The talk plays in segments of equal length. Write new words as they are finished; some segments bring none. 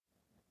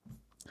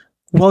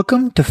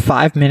Welcome to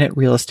 5-Minute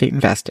Real Estate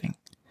Investing.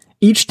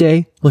 Each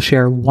day, we'll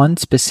share one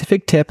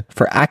specific tip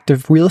for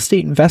active real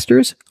estate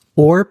investors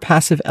or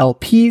passive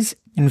LPs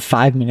in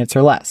 5 minutes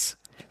or less.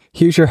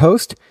 Here's your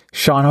host,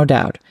 Sean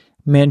O'Dowd,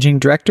 Managing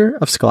Director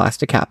of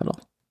Scholastic Capital.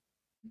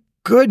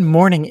 Good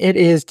morning. It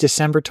is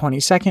December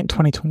 22nd,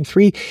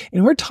 2023,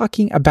 and we're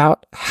talking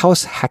about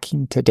house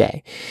hacking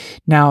today.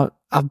 Now,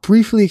 I'll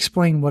briefly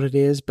explain what it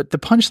is, but the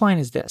punchline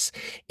is this.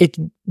 It's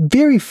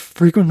very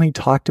frequently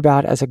talked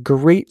about as a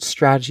great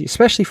strategy,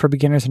 especially for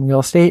beginners in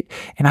real estate,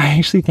 and I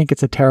actually think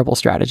it's a terrible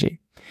strategy.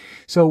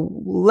 So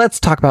let's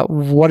talk about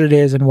what it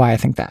is and why I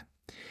think that.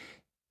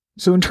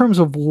 So in terms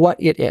of what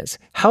it is,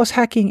 house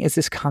hacking is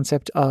this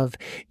concept of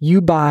you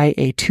buy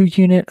a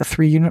 2-unit, a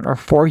 3-unit, or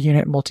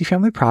 4-unit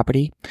multifamily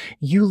property,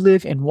 you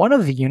live in one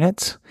of the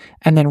units,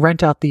 and then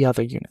rent out the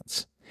other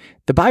units.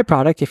 The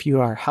byproduct, if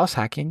you are house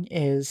hacking,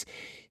 is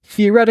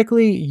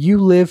theoretically you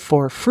live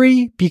for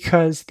free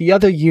because the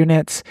other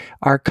units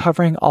are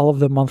covering all of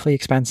the monthly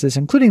expenses,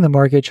 including the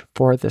mortgage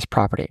for this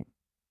property.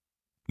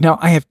 Now,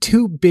 I have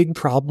two big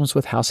problems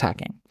with house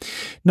hacking.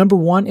 Number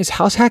one is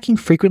house hacking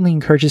frequently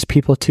encourages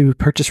people to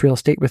purchase real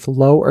estate with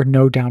low or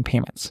no down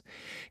payments.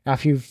 Now,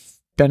 if you've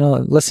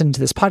listened to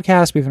this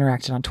podcast, we've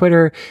interacted on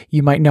Twitter,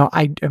 you might know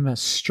I am a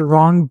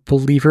strong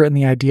believer in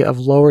the idea of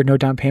low or no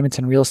down payments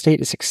in real estate.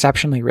 It's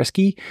exceptionally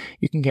risky.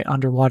 You can get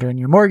underwater in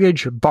your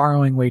mortgage. You're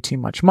borrowing way too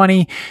much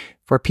money.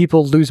 Where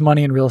people lose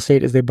money in real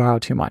estate is they borrow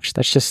too much.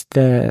 That's just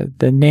the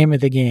name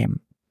of the game.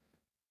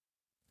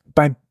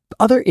 My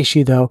other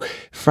issue, though,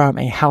 from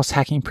a house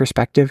hacking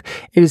perspective,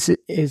 is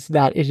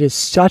that it is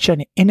such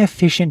an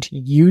inefficient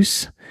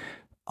use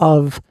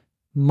of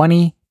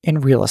money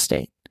in real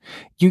estate.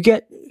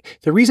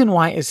 The reason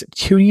why is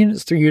 2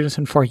 units, 3 units,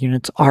 and 4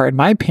 units are, in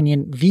my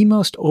opinion, the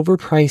most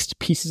overpriced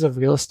pieces of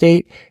real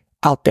estate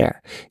out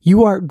there.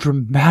 You are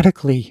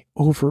dramatically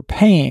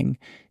overpaying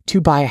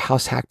to buy a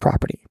house hack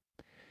property.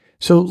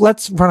 So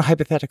let's run a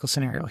hypothetical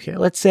scenario here.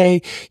 Let's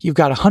say you've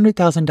got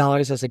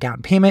 $100,000 as a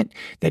down payment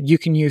that you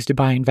can use to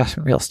buy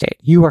investment real estate.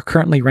 You are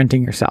currently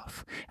renting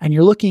yourself, and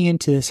you're looking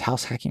into this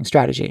house hacking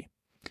strategy.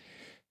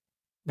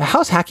 The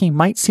house hacking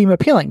might seem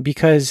appealing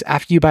because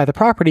after you buy the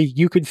property,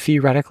 you could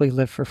theoretically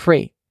live for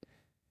free.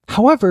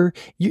 However,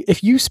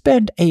 if you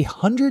spend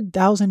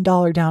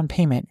 $100,000 down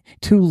payment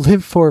to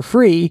live for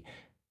free,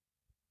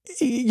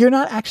 you're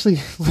not actually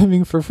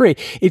living for free.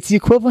 It's the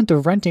equivalent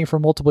of renting for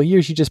multiple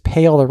years. You just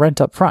pay all the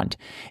rent up front.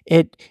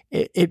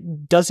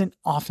 It doesn't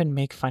often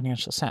make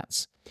financial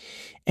sense.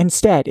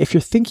 Instead, if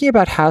you're thinking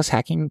about house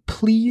hacking,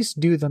 please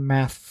do the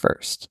math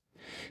first.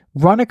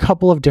 Run a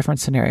couple of different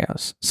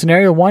scenarios.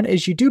 Scenario 1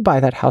 is you do buy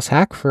that house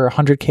hack for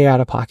 $100K out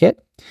of pocket.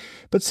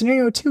 But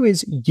scenario 2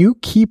 is you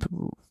keep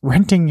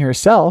renting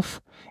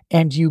yourself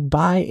and you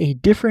buy a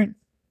different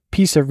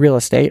piece of real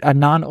estate, a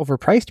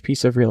non-overpriced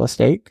piece of real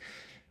estate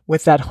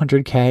with that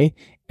 $100K,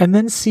 and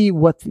then see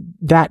what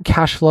that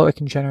cash flow it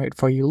can generate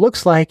for you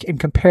looks like and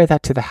compare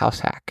that to the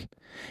house hack.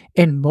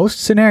 In most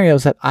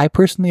scenarios that I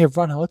personally have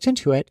run and looked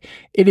into it,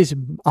 it is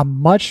a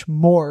much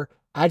more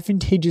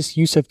advantageous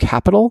use of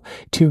capital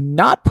to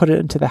not put it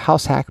into the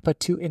house hack, but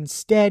to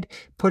instead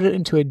put it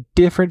into a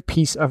different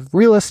piece of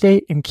real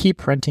estate and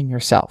keep renting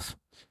yourself.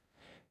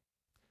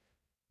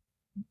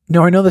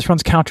 Now, I know this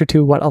runs counter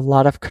to what a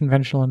lot of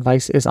conventional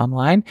advice is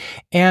online,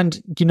 and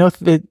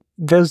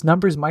those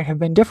numbers might have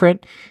been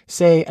different,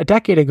 say, a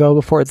decade ago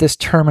before this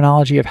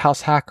terminology of house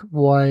hack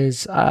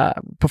was,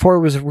 before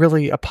it was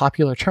really a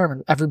popular term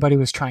and everybody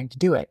was trying to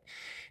do it.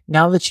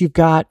 Now that you've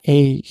got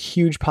a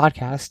huge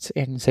podcast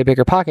in, say,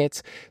 Bigger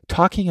Pockets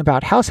talking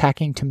about house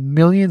hacking to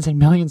millions and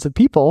millions of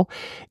people,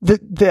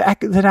 the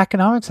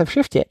economics have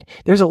shifted.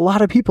 There's a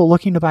lot of people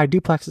looking to buy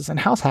duplexes and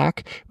house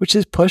hack, which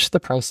has pushed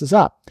the prices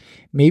up.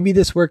 Maybe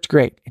this worked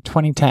great in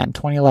 2010,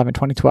 2011,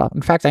 2012.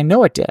 In fact, I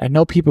know it did. I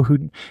know people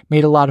who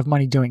made a lot of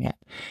money doing it.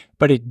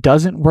 But it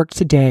doesn't work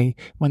today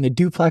when the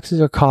duplexes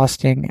are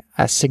costing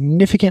a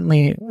significant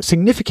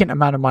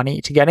amount of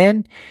money to get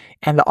in,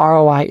 and the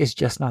ROI is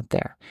just not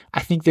there.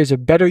 I think there's a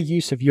better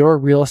use of your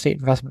real estate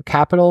investment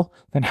capital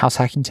than house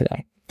hacking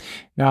today.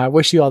 Now, I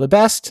wish you all the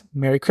best.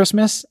 Merry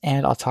Christmas,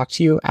 and I'll talk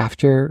to you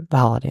after the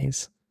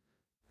holidays.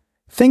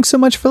 Thanks so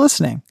much for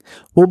listening.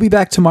 We'll be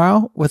back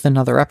tomorrow with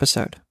another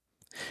episode.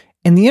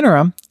 In the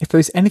interim, if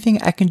there's anything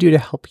I can do to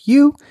help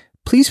you,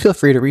 please feel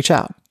free to reach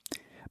out.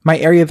 My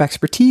area of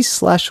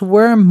expertise /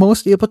 where I'm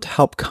most able to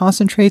help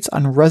concentrates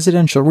on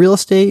residential real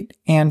estate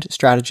and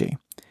strategy.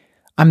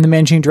 I'm the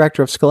managing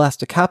director of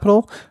Scholastic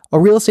Capital, a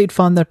real estate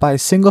fund that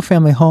buys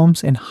single-family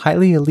homes in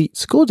highly elite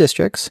school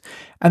districts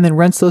and then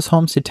rents those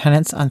homes to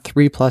tenants on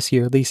 3+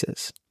 year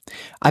leases.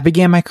 I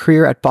began my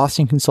career at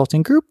Boston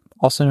Consulting Group,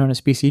 also known as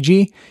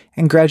BCG,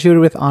 and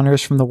graduated with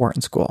honors from the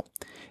Wharton School.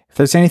 If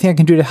there's anything I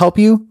can do to help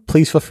you,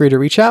 please feel free to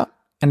reach out,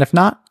 and if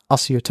not, I'll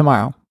see you tomorrow.